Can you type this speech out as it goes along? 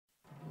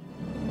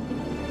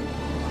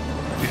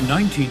In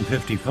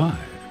 1955,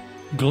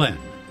 Glenn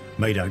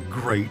made a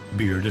great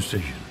beer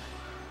decision.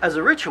 As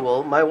a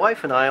ritual, my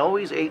wife and I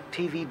always ate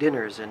TV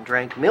dinners and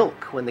drank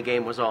milk when the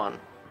game was on.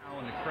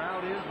 And the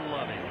crowd is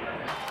loving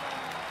it.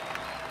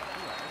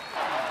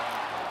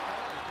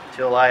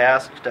 Till I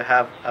asked to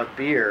have a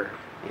beer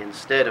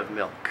instead of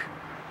milk.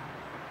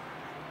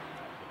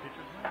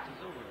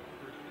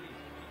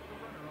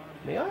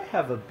 May I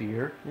have a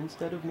beer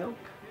instead of milk?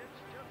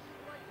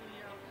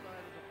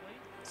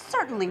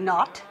 Certainly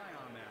not.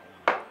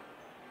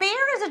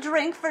 Beer is a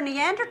drink for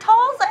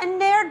Neanderthals and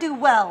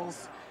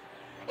ne'er-do-wells.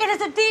 It is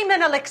a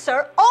demon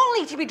elixir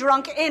only to be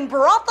drunk in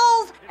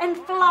brothels and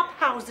flop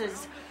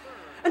houses.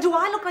 And do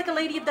I look like a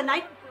lady of the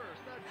night?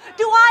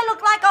 Do I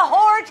look like a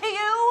whore to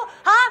you?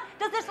 Huh?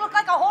 Does this look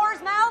like a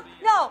whore's mouth?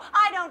 No,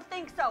 I don't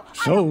think so.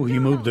 So he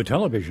moved the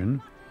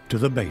television to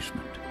the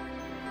basement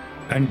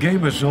and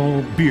gave us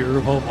all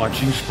beer while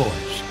watching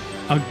sports.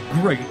 A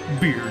great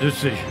beer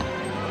decision.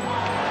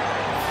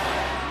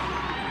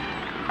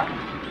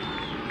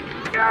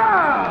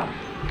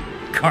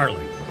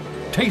 Carling,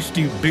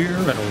 tasty beer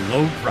at a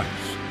low price.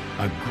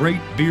 A great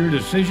beer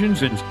decision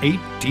since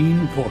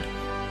 1840.